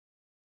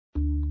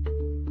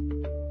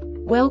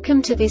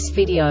Welcome to this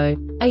video.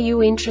 Are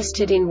you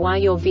interested in why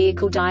your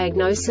vehicle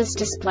diagnosis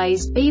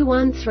displays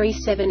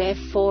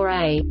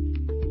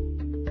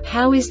B137F-4A?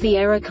 How is the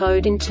error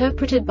code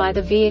interpreted by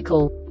the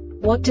vehicle?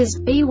 What does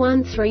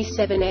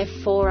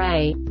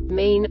B137F-4A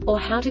mean, or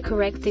how to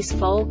correct this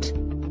fault?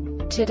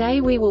 Today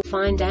we will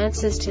find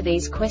answers to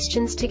these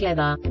questions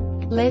together.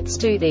 Let's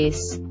do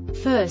this.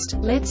 First,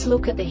 let's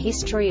look at the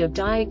history of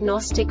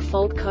diagnostic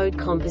fault code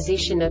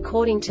composition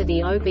according to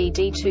the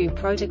OBD2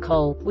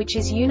 protocol, which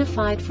is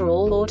unified for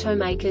all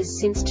automakers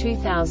since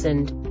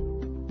 2000.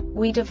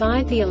 We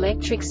divide the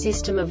electric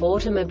system of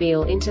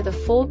automobile into the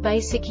four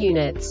basic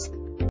units: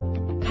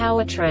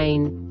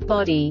 powertrain,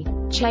 body,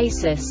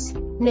 chassis,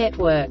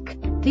 network.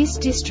 This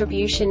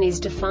distribution is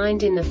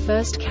defined in the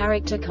first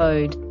character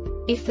code.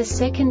 If the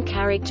second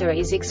character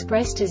is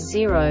expressed as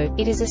 0,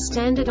 it is a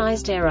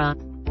standardized error.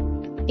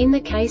 In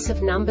the case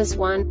of numbers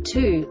 1,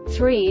 2,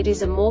 3, it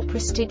is a more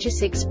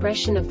prestigious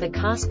expression of the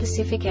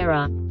car-specific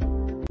error.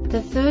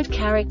 The third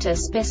character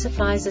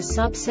specifies a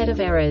subset of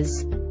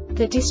errors.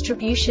 The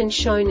distribution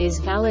shown is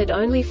valid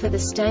only for the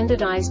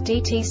standardized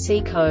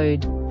DTC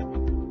code.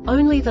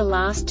 Only the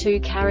last two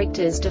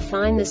characters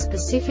define the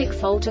specific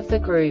fault of the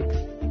group.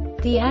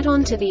 The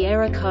add-on to the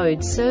error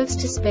code serves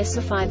to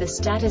specify the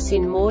status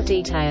in more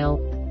detail.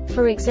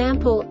 For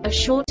example, a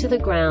short to the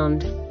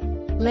ground.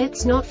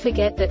 Let's not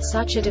forget that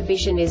such a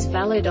division is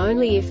valid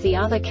only if the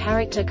other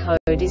character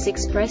code is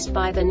expressed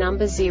by the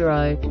number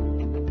 0.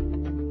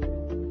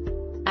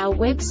 Our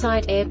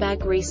website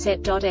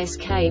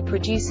airbagreset.sk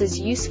produces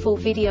useful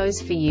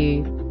videos for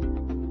you.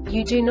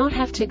 You do not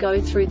have to go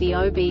through the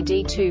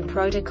OBD2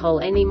 protocol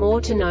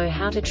anymore to know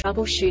how to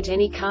troubleshoot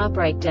any car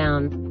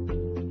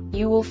breakdown.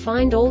 You will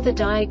find all the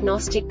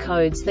diagnostic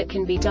codes that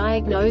can be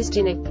diagnosed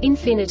in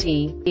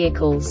Infinity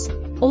vehicles.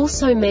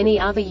 Also many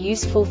other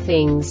useful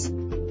things.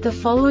 The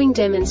following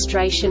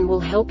demonstration will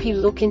help you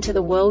look into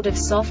the world of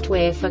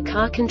software for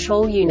car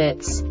control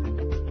units.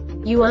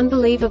 You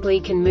unbelievably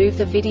can move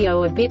the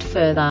video a bit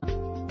further.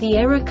 The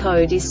error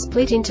code is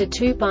split into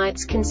 2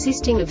 bytes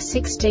consisting of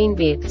 16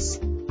 bits.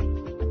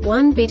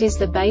 1 bit is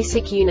the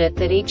basic unit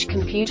that each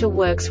computer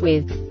works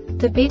with.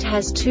 The bit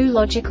has 2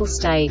 logical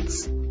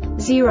states: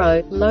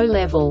 0, low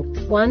level,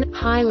 1,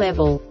 high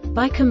level.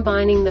 By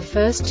combining the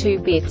first 2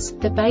 bits,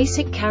 the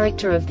basic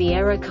character of the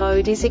error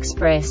code is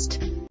expressed.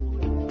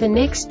 The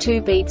next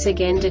 2 beats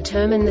again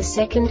determine the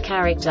second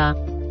character.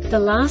 The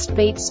last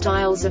beat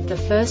styles of the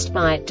first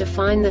byte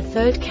define the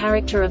third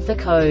character of the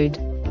code.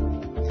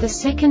 The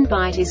second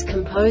byte is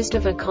composed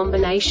of a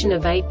combination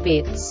of 8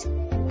 bits.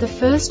 The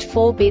first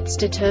 4 bits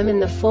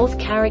determine the fourth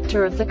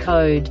character of the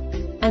code.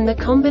 And the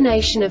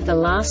combination of the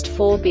last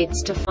 4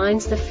 bits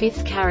defines the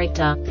fifth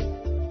character.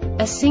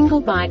 A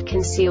single byte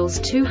conceals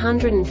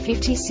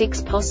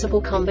 256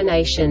 possible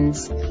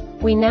combinations.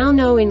 We now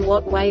know in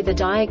what way the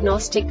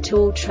diagnostic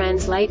tool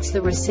translates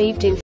the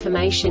received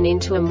information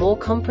into a more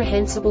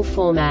comprehensible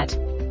format.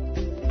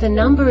 The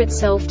number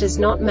itself does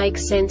not make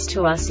sense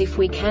to us if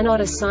we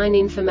cannot assign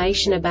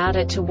information about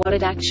it to what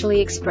it actually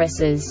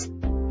expresses.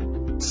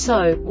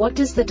 So, what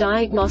does the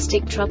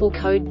Diagnostic Trouble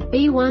Code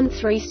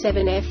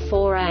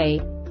B137F-4A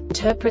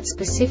interpret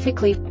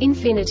specifically for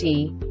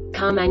Infinity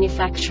car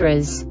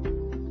manufacturers?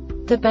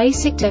 The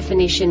basic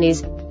definition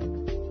is: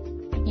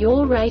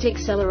 yaw rate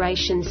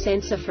acceleration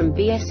sensor from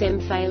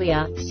BSM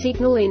failure,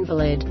 signal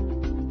invalid.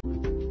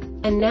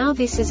 And now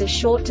this is a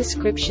short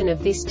description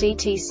of this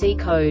DTC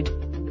code.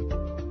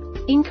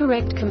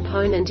 Incorrect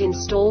component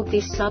installed.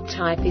 This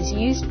subtype is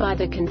used by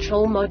the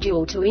control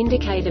module to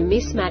indicate a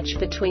mismatch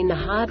between the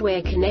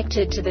hardware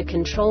connected to the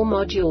control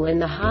module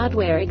and the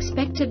hardware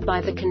expected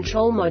by the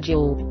control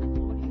module.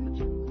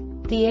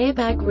 The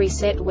Airbag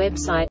Reset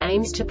website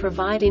aims to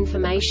provide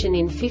information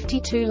in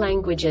 52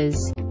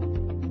 languages.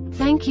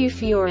 Thank you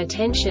for your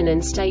attention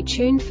and stay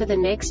tuned for the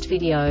next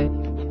video.